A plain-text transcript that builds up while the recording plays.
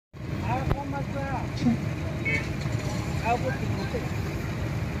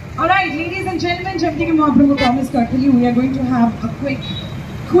Alright, ladies and gentlemen, जल्दी के मैं आप लोगों को promise करती हूँ, we are going to have a quick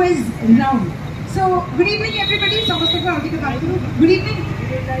quiz round. So, good evening everybody. समस्त को आगे बात करूँ. Good evening.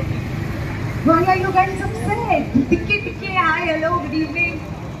 Why are you guys upset? Tikke, hi, hello, good evening.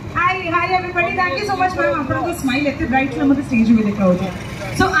 Hi everybody. Thank you so much, ma'am. आप लोगों को smile लेते bright से मुझे stage में देखा होगा.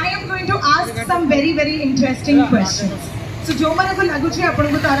 So, I am going to ask some very interesting questions. So, जो मैंने को लागू चाहिए आप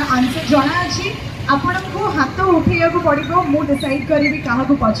लोगों को तारा answer जाना चाहिए. आपको हाथ उठेया को पड़ो मु डिसाइड करी क्या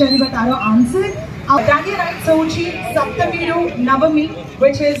पचार तार आंसर दांडिया राइट्स होची सप्तमी रू नवमी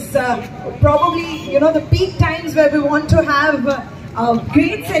which is probably the peak times where we want to have a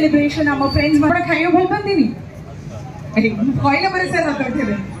great celebration our friends मारा खाइयो भल बंदिनी अरे कोइला बरे से ना करते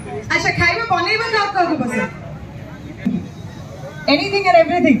रे अच्छा खाइबे बनेबे का आपको पसंद anything and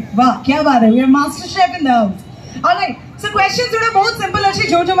everything वाह क्या बात है we are master chef in the house alright so questions थोड़ा बहुत सिंपल अच्छी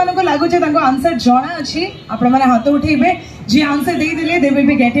जो मानो को लागू चाहिए तांको आंसर जाना अच्छी आपण माने हाथ उठेबे जे आंसर दे देले they will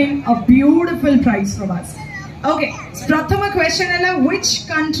be getting a beautiful prize from us okay प्रथम क्वेश्चन है which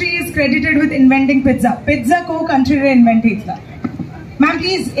country is credited with inventing pizza को country रे इन्वेंट हितला मैम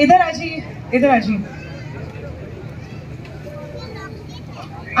प्लीज इधर आ जाइए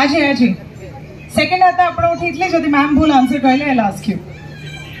सेकंड आता आपण उठितले जदी मैम भूल आंसर कहले I ask you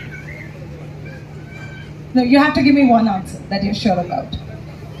No, you have to give me one answer that you're sure about.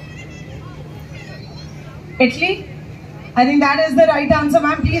 Italy? I think that is the right answer,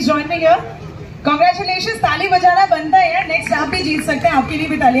 ma'am. Please join me here. Congratulations. ताली बजाना बनता है यार. Next आप भी जीत सकते हैं. आपके लिए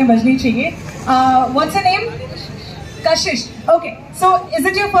भी तालियां बजनी चाहिए. What's your name? Kashish. Okay. So,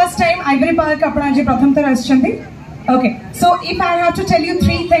 is it your first time Ivory Park अपना जो प्रथम तरह आश्चंदी? Okay. So, if I have to tell you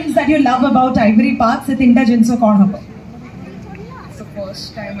 3 things that you love about Ivory Park, से तीनटा जिनसो कौन होगा? It's the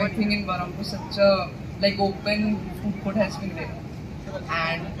first time I think in Berhampur such a open food court has been there,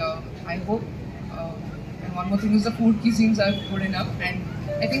 and I hope and one more thing is the food cuisines are good enough, and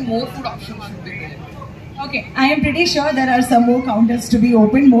I think more food options should be there. Okay, I am pretty sure there are some more counters to be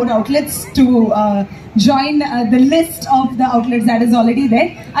opened, more outlets to join the list of the outlets that is already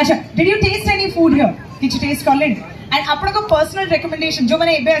there. Acha, did you taste any food here? Did you taste already? And आपन को personal recommendation जो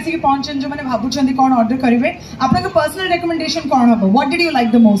मैंने एबे ऐसे की पहुंचन जो मैंने भाबू चंदी कौन order करिवे आपन को personal recommendation कौन होगा? What did you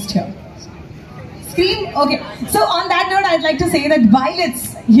like the most here? Scream? Okay. So on that note, I'd like to say that Violet's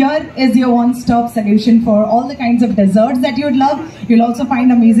here is your one-stop solution for all the kinds of desserts that you'd love. You'll also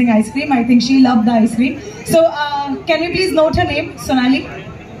find amazing ice cream. I think she loved the ice cream. So can you please note her name, Sonali?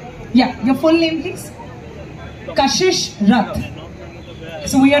 Yeah, your full name, please. Kashish Rath.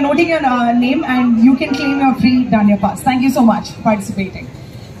 So we are noting your name, and you can claim your free Danya pass. Thank you so much for participating.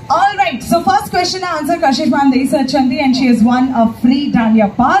 All right. So first question answer Kashish ma'am dei Chandi, and she has won a free Danya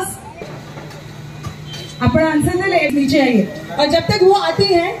pass. अपना answer ले नीचे आइए और जब तक वो आती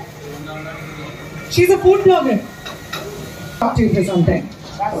है she is a food blogger talk to you sometime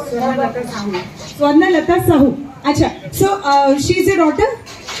Swarna लता साहू अच्छा so she is your daughter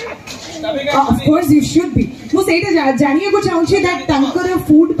of course you should be मु सेटा जानिए को चाहूँ दैट तांकर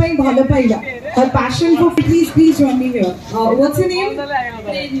फूड पई भलो पाइला और passion for please join me here what's your name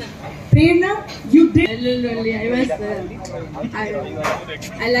Prerna, you did. Really, I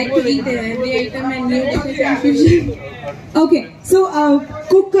like to eat every item and new dishes and fusion. Okay, so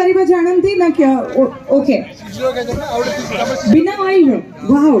cook करीबा जानन थी ना क्या? Okay. बिना oil में,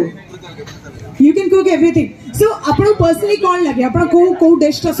 wow. You can cook everything. So आपको personally कौन लगे? आपको को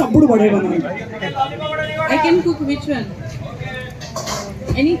dish टा सबुड़ बड़े बनाए? I can cook which one?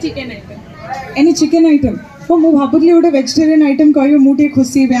 Any chicken item. Any chicken item. Oh, I thought you were a vegetarian item. I am a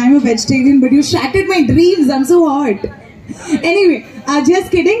vegetarian, but you shattered my dreams. I'm so hot. Anyway, just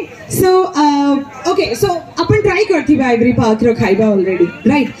kidding. So, okay. So, upon try करती है Ivory Park रो खाइबा already,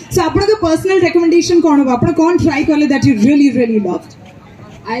 right? So, अपन का personal recommendation कौन होगा? अपन कौन try कर ले that you really loved?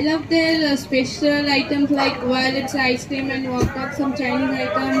 I love their special items like Violet's ice cream and walk-up, some Chinese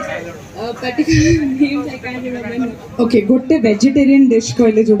items. Particular names I can't remember. Okay, good. ते vegetarian dish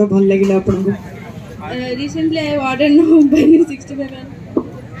को ले जोड़ा भल लगी ला अपन को. Recently I ordered paneer 65.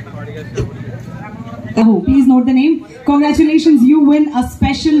 Please note the name. Congratulations, you win a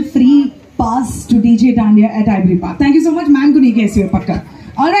special free pass to DJ Dandiya at Ivory Park. Thank you so much, man. Kuni kaise ho pakka.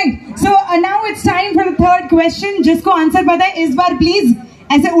 All right. So now it's time for the third question. जिसको answer पता है इस बार please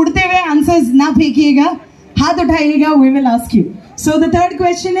ऐसे उड़ते हुए answers ना फेंकिएगा, हाथ उठाइएगा. We will ask you. So the third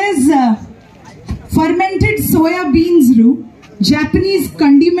question is fermented soya beans ru Japanese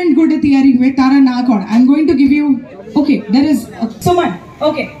condiment good theory with Tara Nakon. I'm going to give you. Okay, there is Suman.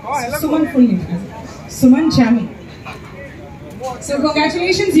 Okay, Suman full name. Suman Chami. So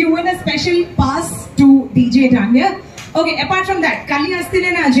congratulations, you win a special pass to DJ Dandiya. Okay, apart from that, kali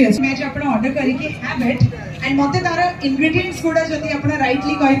astile na aji अछि मैं जे अपना order करी के have it and मते तारा ingredients गुडा जदी अपना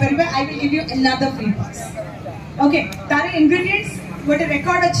rightly कहि परबे I will give you another free pass. Okay, तारे ingredients गोटे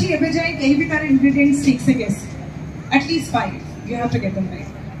record अछि एबे जाय कहीं भी तारे ingredients ठीक से guess. At least 5 you have to get them right.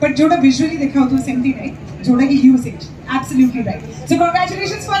 But जोड़ा visually देखा हो तो सेमती नहीं, जोड़ा की usage absolutely right. So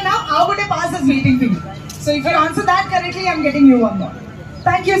congratulations for now. Our good pass is waiting for you. So if you answer that correctly, I'm getting you one more.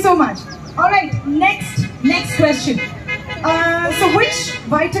 Thank you so much. All right, next question. So which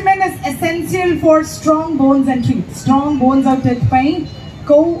vitamin is essential for strong bones and teeth? Strong bones or teeth pain.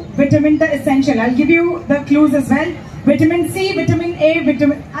 Co-vitamin is essential. I'll give you the clues as well. Vitamin C, vitamin A,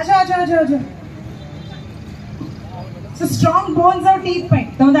 vitamin. Acha. So strong bones or teeth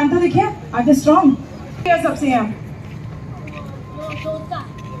pain. तो दांतों देखिए, are they strong? क्या सबसे यहाँ?